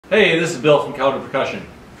Hey, this is Bill from Calderwood Percussion,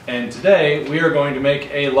 and today we are going to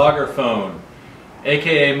make a Lagerphone,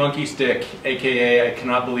 aka monkey stick, aka I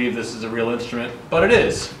cannot believe this is a real instrument, but it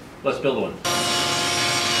is. Let's build one.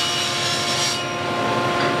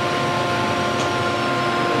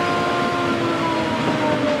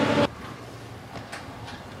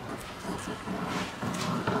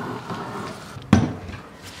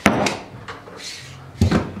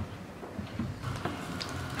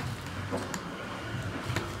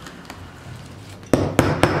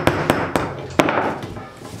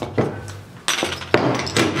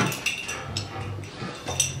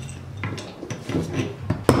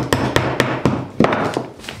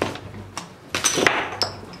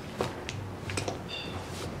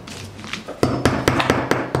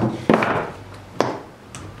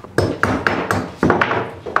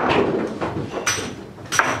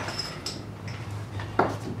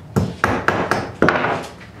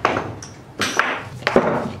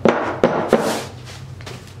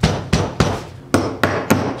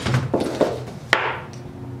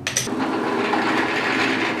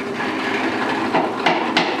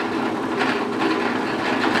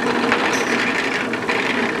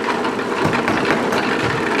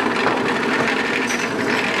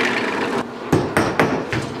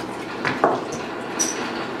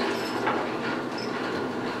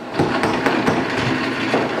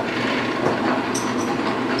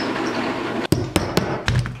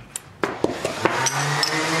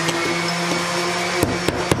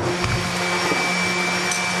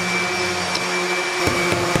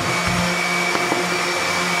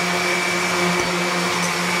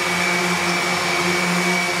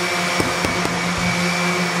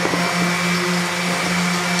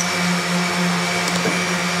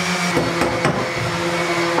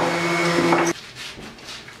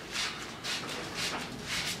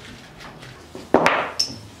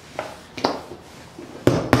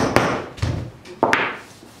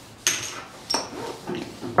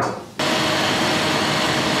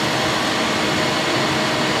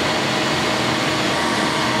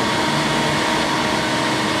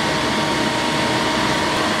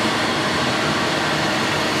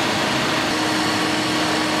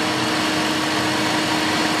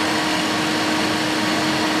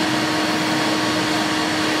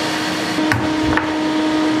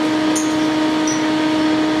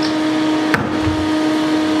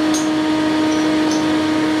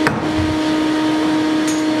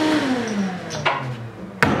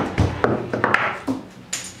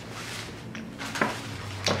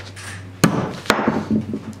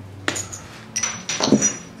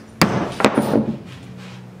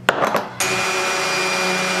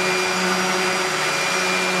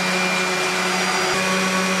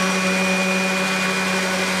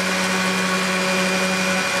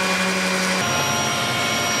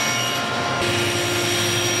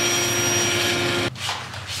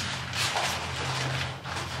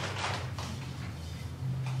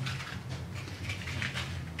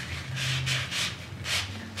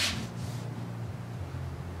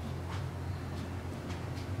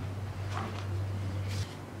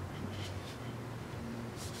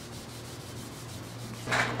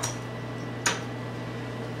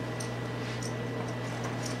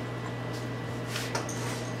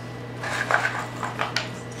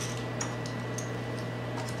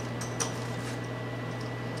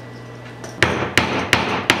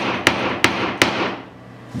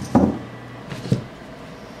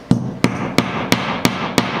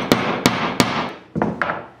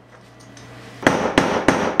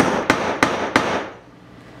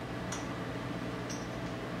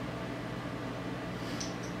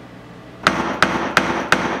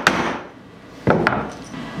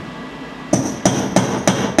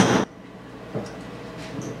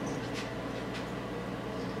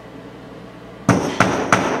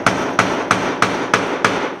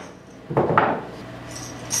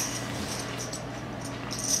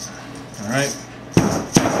 Alright.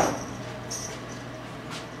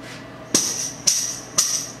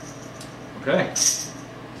 Okay.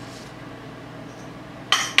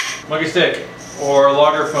 Monkey stick, or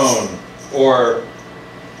Lagerphone, or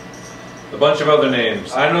a bunch of other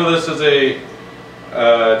names. I know this is a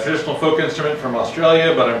traditional folk instrument from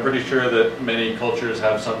Australia, but I'm pretty sure that many cultures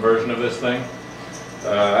have some version of this thing.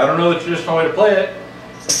 I don't know the traditional way to play it,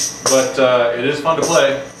 but it is fun to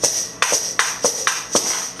play.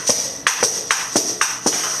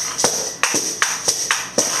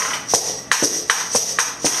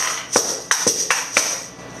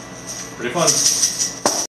 Pretty fun.